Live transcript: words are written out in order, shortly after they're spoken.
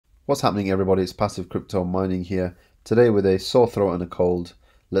What's happening, everybody? It's Passive Crypto Mining here, today with a sore throat and a cold.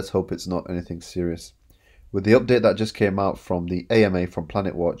 Let's hope it's not anything serious. With the update that just came out from the AMA from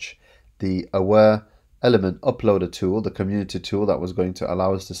Planetwatch, the Awair Element uploader tool, the community tool that was going to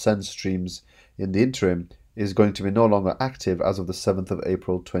allow us to send streams in the interim, is going to be no longer active as of the 7th of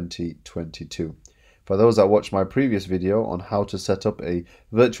April 2022. For those that watched my previous video on how to set up a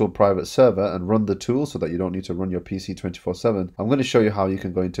virtual private server and run the tool so that you don't need to run your PC 24/7, I'm going to show you how you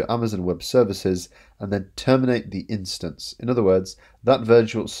can go into Amazon Web Services and then terminate the instance. In other words, that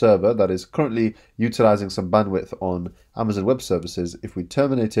virtual server that is currently utilizing some bandwidth on Amazon Web Services, if we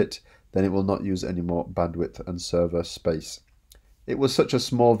terminate it, then it will not use any more bandwidth and server space. It was such a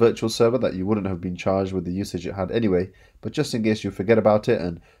small virtual server that you wouldn't have been charged with the usage it had anyway, but just in case you forget about it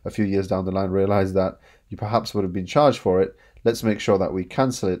and a few years down the line realize that you perhaps would have been charged for it, let's make sure that we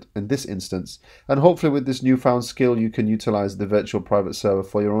cancel it in this instance. And hopefully with this newfound skill, you can utilize the virtual private server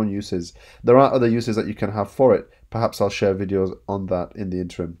for your own uses. There are other uses that you can have for it. Perhaps I'll share videos on that in the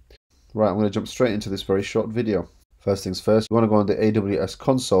interim. Right, I'm going to jump straight into this very short video. First things first, you want to go on the AWS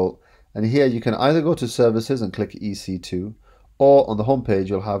console, and here you can either go to services and click EC2, or on the home page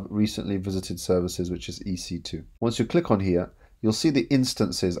you'll have recently visited services, which is EC2. Once you click on here, you'll see the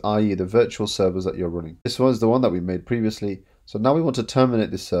instances, i.e. the virtual servers that you're running. This was the one that we made previously, so now we want to terminate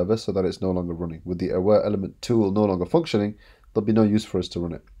this server so that it's no longer running. With the Awair Element tool no longer functioning, there'll be no use for us to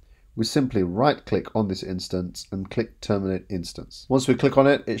run it. We simply right click on this instance and click terminate instance. Once we click on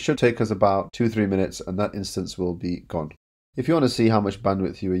it, it should take us about 2-3 minutes and that instance will be gone. If you want to see how much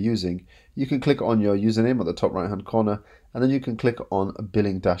bandwidth you are using, you can click on your username at the top right hand corner, and then you can click on a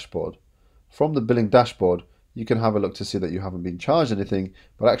billing dashboard. From the billing dashboard, you can have a look to see that you haven't been charged anything,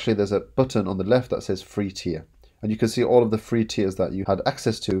 but actually there's a button on the left that says free tier. And you can see all of the free tiers that you had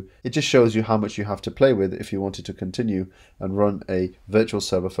access to. It just shows you how much you have to play with if you wanted to continue and run a virtual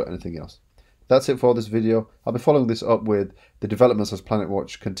server for anything else. That's it for this video. I'll be following this up with the developments as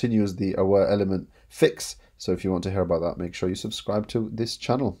Planetwatch continues the Awair Element fix. So if you want to hear about that, make sure you subscribe to this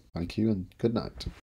channel. Thank you and good night.